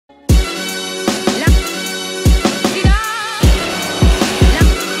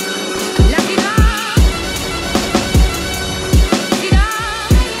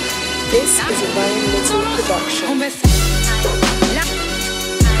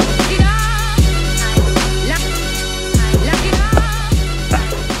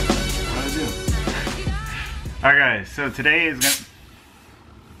Okay, so today is gonna...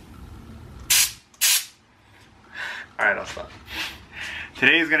 Alright, I'll stop.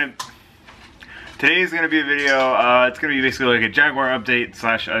 Today's gonna be a video, it's gonna be basically like a Jaguar update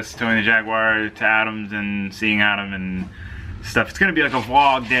slash us towing the Jaguar to Adams and seeing Adam and stuff. It's gonna be like a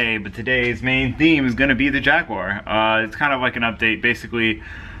vlog day, but today's main theme is gonna be the Jaguar. It's kind of like an update, basically.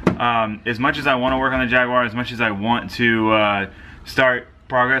 As much as I want to work on the Jaguar, as much as I want to start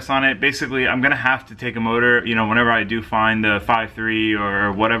progress on it, basically I'm gonna have to take a motor, you know, whenever I do find the 5.3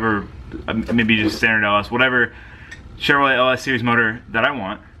 or whatever, maybe just standard LS, whatever Chevrolet LS series motor that I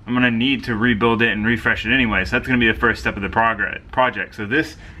want, I'm gonna need to rebuild it and refresh it anyway. So that's gonna be the first step of the project. So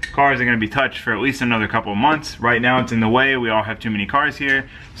this car isn't gonna be touched for at least another couple of months. Right now it's in the way, we all have too many cars here.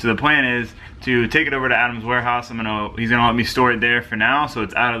 So the plan is to take it over to Adam's warehouse. He's gonna let me store it there for now so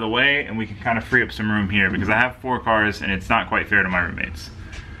it's out of the way and we can kind of free up some room here because I have 4 cars and it's not quite fair to my roommates.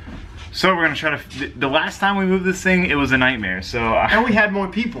 So we're gonna try to, the last time we moved this thing, it was a nightmare. So and we had more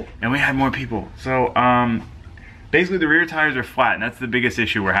people. So basically the rear tires are flat and that's the biggest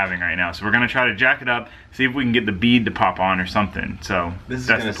issue we're having right now. So we're gonna try to jack it up, see if we can get the bead to pop on or something. So that's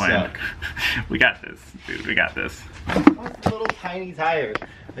the plan. Suck. We got this, dude, we got this. What's the little tiny tire?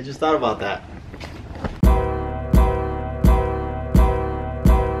 I just thought about that.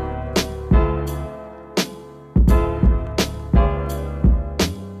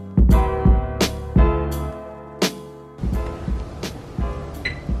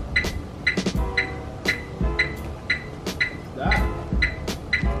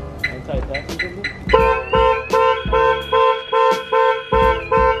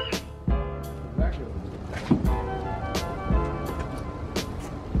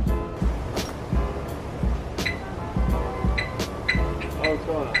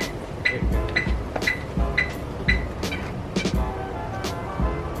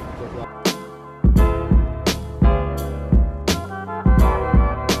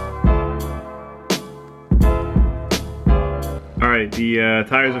 Alright, the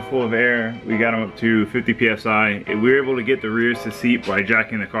tires are full of air. We got them up to 50 psi. We were able to get the rears to seat by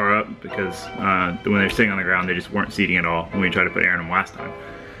jacking the car up because when they're sitting on the ground they just weren't seating at all when we tried to put air in them last time.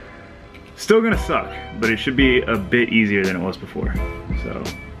 Still gonna suck, but it should be a bit easier than it was before. So,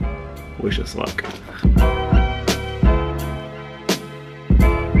 wish us luck.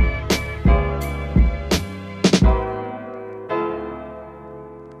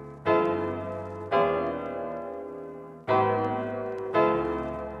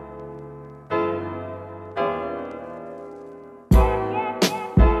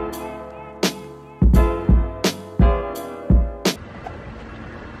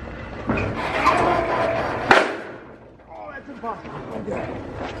 Okay.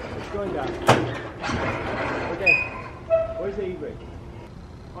 It's going down. Okay. Where's the e-brake?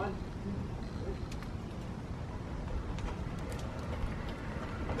 1, 2,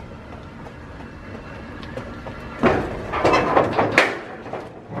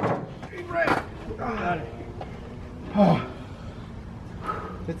 3. E-brake! Got it. Oh.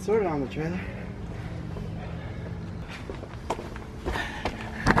 It's sorted on the trailer.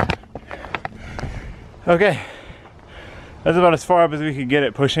 Okay. That's about as far up as we could get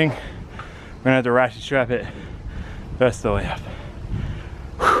it pushing. We're gonna have to ratchet strap it the rest of the way up.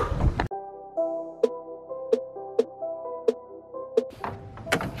 Whew.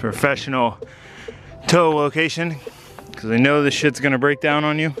 Professional tow location, because I know this shit's gonna break down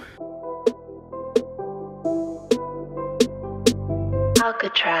on you.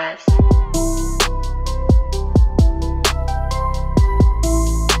 Alcatraz.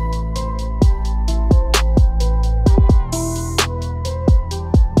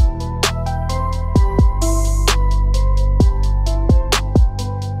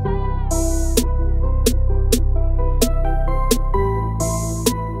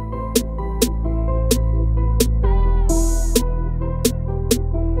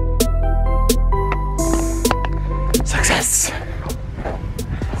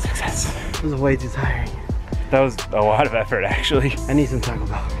 This was way too tiring. That was a lot of effort, actually. I need some Taco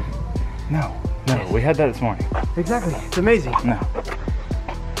Bell. No, we had that this morning. Exactly, it's amazing. No.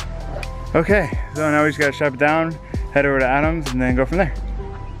 Okay, so now we just gotta strap it down, head over to Adams, and then go from there.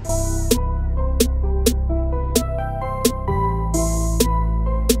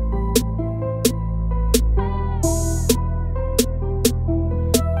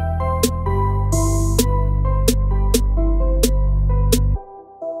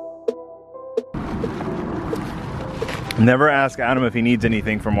 Never ask Adam if he needs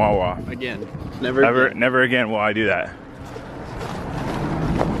anything from Wawa. Again. Never again will I do that.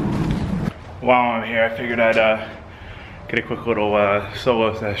 While I'm here, I figured I'd get a quick little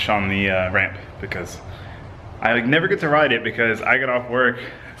solo session on the ramp because I like never get to ride it because I get off work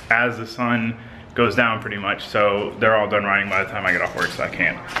as the sun goes down pretty much. So they're all done riding by the time I get off work, so I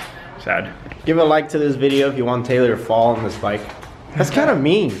can't. Sad. Give a like to this video if you want Taylor to fall on this bike. That's kind of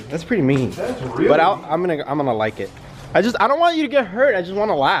mean. That's pretty mean. That's really but I'm gonna like it. I don't want you to get hurt. I just want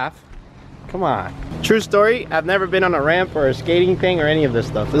to laugh. Come on. True story. I've never been on a ramp or a skating thing or any of this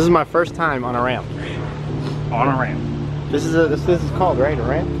stuff. This is my first time on a ramp. On a ramp. This is called, right? A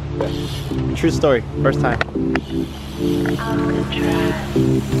ramp? Yeah. True story. First time.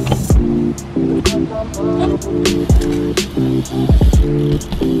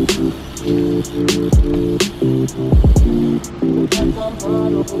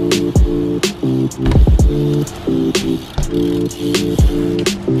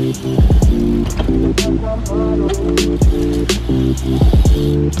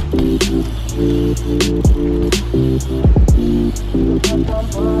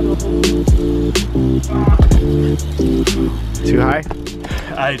 Too high?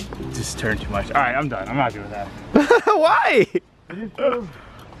 I just turned too much. All right, I'm done. I'm not doing that. Why?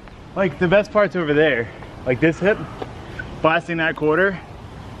 Like the best part's over there. Like this hip, blasting that quarter,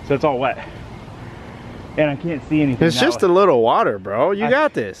 so it's all wet. And I can't see anything. It's just a little water, bro. You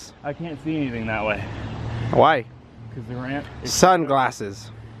got this. I can't see anything that way. Why? Because the ramp is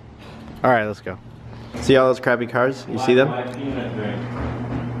sunglasses. All right, let's go. See all those crappy cars? You see them?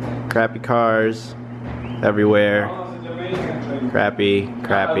 Crappy cars everywhere. Crappy.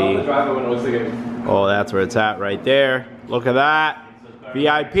 Oh, that's where it's at right there. Look at that.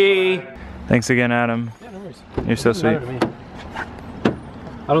 VIP. Thanks again, Adam. Yeah, no worries. You're so sweet.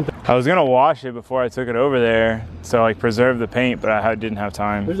 I was gonna wash it before I took it over there, so like preserve the paint, but I didn't have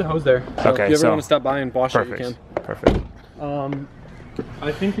time. There's a hose there. So okay, if you ever so want to stop by and wash it, you can. Perfect.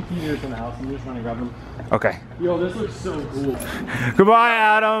 I think the keys are from the house. I'm just trying to grab them. Okay. Yo, this looks so cool. Goodbye,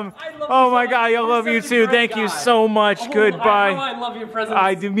 Adam. Oh my God, I love you too. Thank you so much. Goodbye. I love your presence.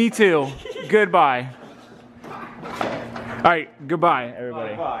 I do. Me too. Goodbye. All right. Goodbye,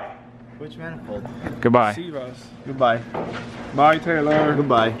 everybody. Bye. Which manifold? Goodbye. See you, Ross. Goodbye. Bye, Taylor.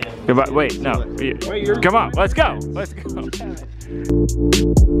 Goodbye. Goodbye. Wait, no. Come on. Let's go. Let's go.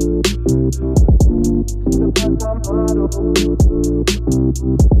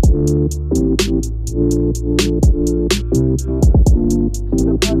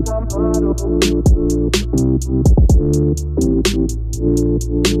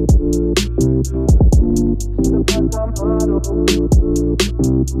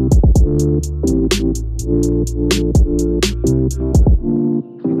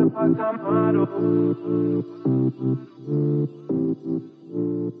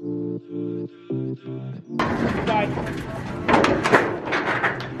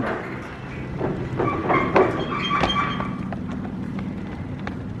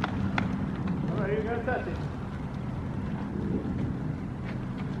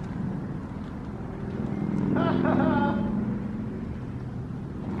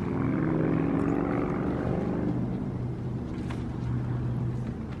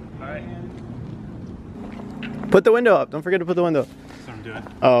 Put the window up. Don't forget to put the window up. That's what I'm doing.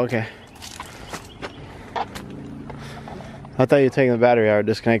 Oh, okay. I thought you were taking the battery out or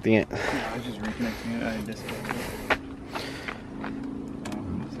disconnecting it. No, I was just reconnecting it. I disconnected it.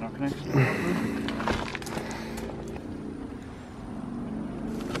 It's not connected.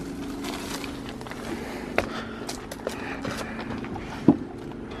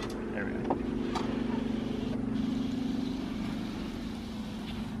 There we go.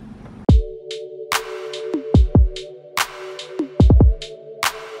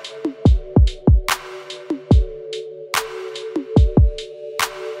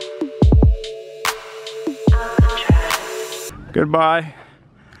 Goodbye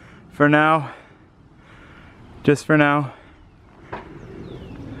for now. Just for now.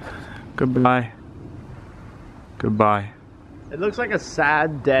 Goodbye. Goodbye. It looks like a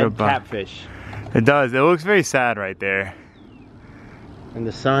sad, dead catfish. It does. It looks very sad right there. In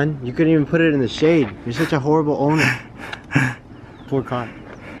the sun. You couldn't even put it in the shade. You're such a horrible owner. Poor con.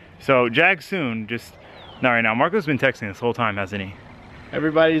 So Jag soon, just not right now. Marco's been texting this whole time, hasn't he?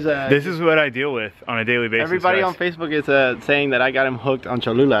 Everybody's this is what I deal with on a daily basis. Everybody guys. on Facebook is saying that I got him hooked on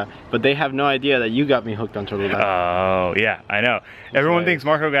Cholula, but they have no idea that you got me hooked on Cholula. Oh yeah, I know. Everyone thinks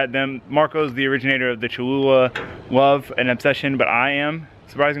Marco got them. Marco's the originator of the Cholula love and obsession, but I am,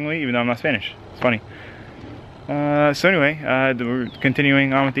 surprisingly, even though I'm not Spanish. It's funny. So anyway, we're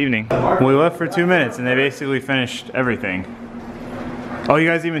continuing on with the evening. We left for 2 minutes and they basically finished everything. Oh, you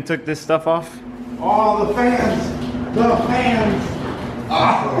guys even took this stuff off? Oh, the fans! The fans!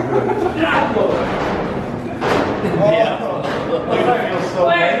 Oh, yeah. I feel so so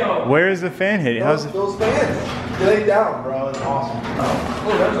bad. Where is the fan hitting? How's it? Those fans. Lay down, bro. It's awesome.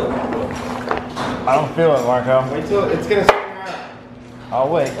 Oh, there's a long. I don't feel it, Marco. Wait till it's gonna swing out. I'll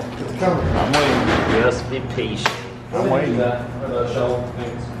wait. It's coming. I'm waiting. Just be patient. I'm waiting. The shell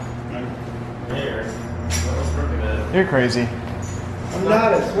things. Here. You're crazy. I'm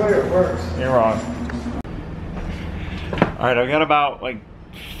not. I swear it works. You're wrong. Alright, I've got about like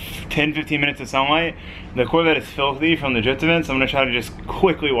 10-15 minutes of sunlight. The Corvette is filthy from the drift event, so I'm going to try to just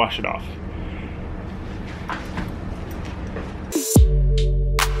quickly wash it off.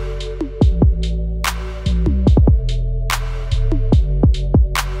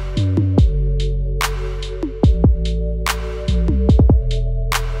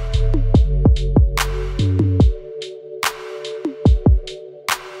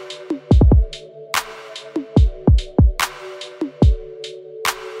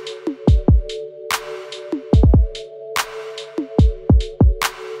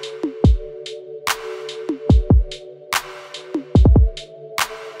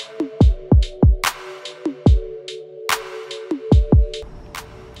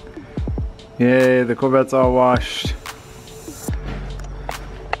 Yay, the Corvette's all washed.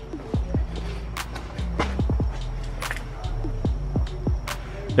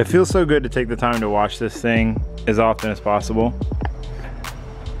 It feels so good to take the time to wash this thing as often as possible.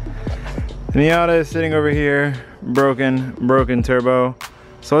 The Miata is sitting over here, broken turbo.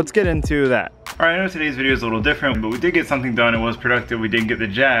 So let's get into that. All right, I know today's video is a little different, but we did get something done. It was productive. We did get the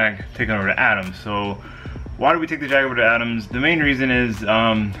Jag taken over to Adams. So why did we take the Jag over to Adams? The main reason is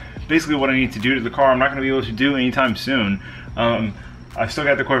basically what I need to do to the car. I'm not gonna be able to do anytime soon. I've still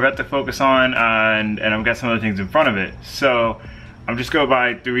got the Corvette to focus on, and I've got some other things in front of it. So I'm just go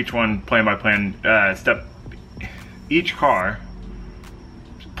through each one plan by plan, each car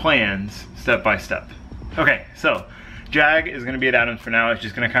plans step by step. Okay, so Jag is gonna be at Adams for now. It's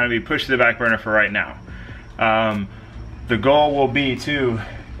just gonna kind of be pushed to the back burner for right now. The goal will be to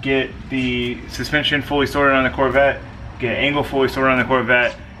get the suspension fully sorted on the Corvette, get angle fully sorted on the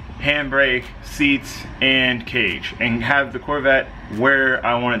Corvette, handbrake, seats, and cage, and have the Corvette where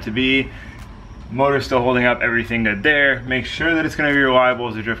I want it to be. Motor still holding up, everything good there. Make sure that it's going to be reliable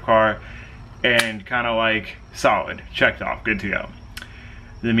as a drift car and kind of like solid, checked off, good to go.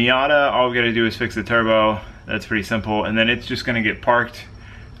 The Miata, all we got to do is fix the turbo. That's pretty simple, and then it's just going to get parked.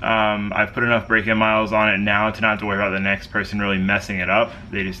 I've put enough break-in miles on it now to not have to worry about the next person really messing it up.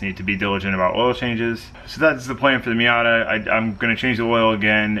 They just need to be diligent about oil changes. So that's the plan for the Miata. I'm going to change the oil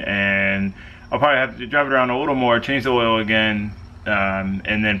again, and I'll probably have to drive it around a little more, change the oil again,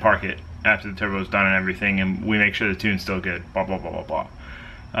 and then park it after the turbo's done and everything, and we make sure the tune's still good, blah, blah, blah, blah,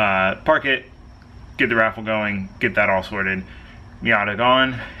 blah. Park it, get the raffle going, get that all sorted. Miata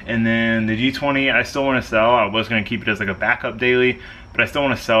gone, and then the G20 I still want to sell. I was going to keep it as like a backup daily, but I still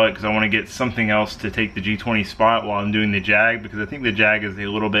want to sell it because I want to get something else to take the G20 spot while I'm doing the Jag, because I think the Jag is a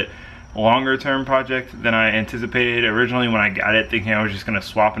little bit longer term project than I anticipated originally when I got it, thinking I was just going to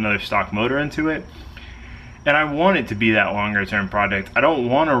swap another stock motor into it. And I want it to be that longer term project. I don't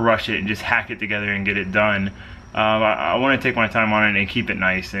want to rush it and just hack it together and get it done. I want to take my time on it and keep it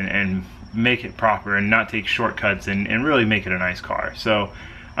nice and make it proper and not take shortcuts and really make it a nice car. So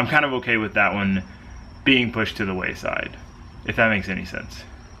I'm kind of okay with that one being pushed to the wayside, if that makes any sense.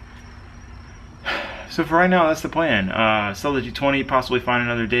 So for right now, that's the plan. Sell the G20, possibly find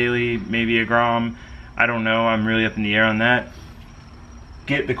another daily, maybe a Grom. I don't know, I'm really up in the air on that.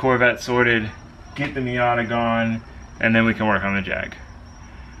 Get the Corvette sorted, get the Miata gone, and then we can work on the Jag.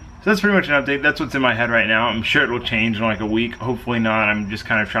 So that's pretty much an update. That's what's in my head right now. I'm sure it will change in like a week. Hopefully not. I'm just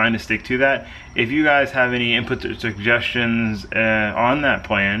kind of trying to stick to that. If you guys have any input or suggestions on that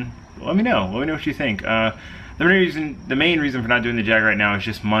plan, let me know. Let me know what you think. The main reason for not doing the Jag right now is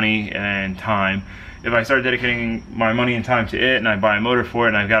just money and time. If I start dedicating my money and time to it, and I buy a motor for it,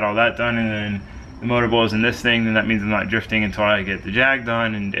 and I've got all that done, and then the motor blows in this thing, then that means I'm not drifting until I get the Jag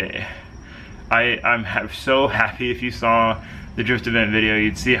done. And I'm so happy. If you saw the drift event video,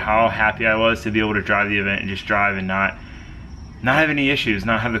 you'd see how happy I was to be able to drive the event and just drive and not have any issues,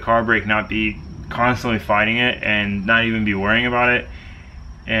 not have the car break, not be constantly fighting it, and not even be worrying about it.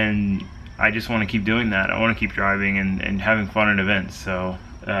 And I just want to keep doing that. I want to keep driving and having fun at events. So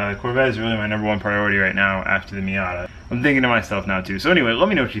Corvette is really my #1 priority right now after the Miata. I'm thinking to myself now too. So anyway, let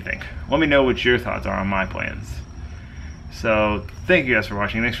me know what you think. Let me know what your thoughts are on my plans. So thank you guys for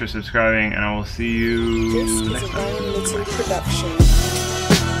watching. Thanks for subscribing, and I will see you next time. Production.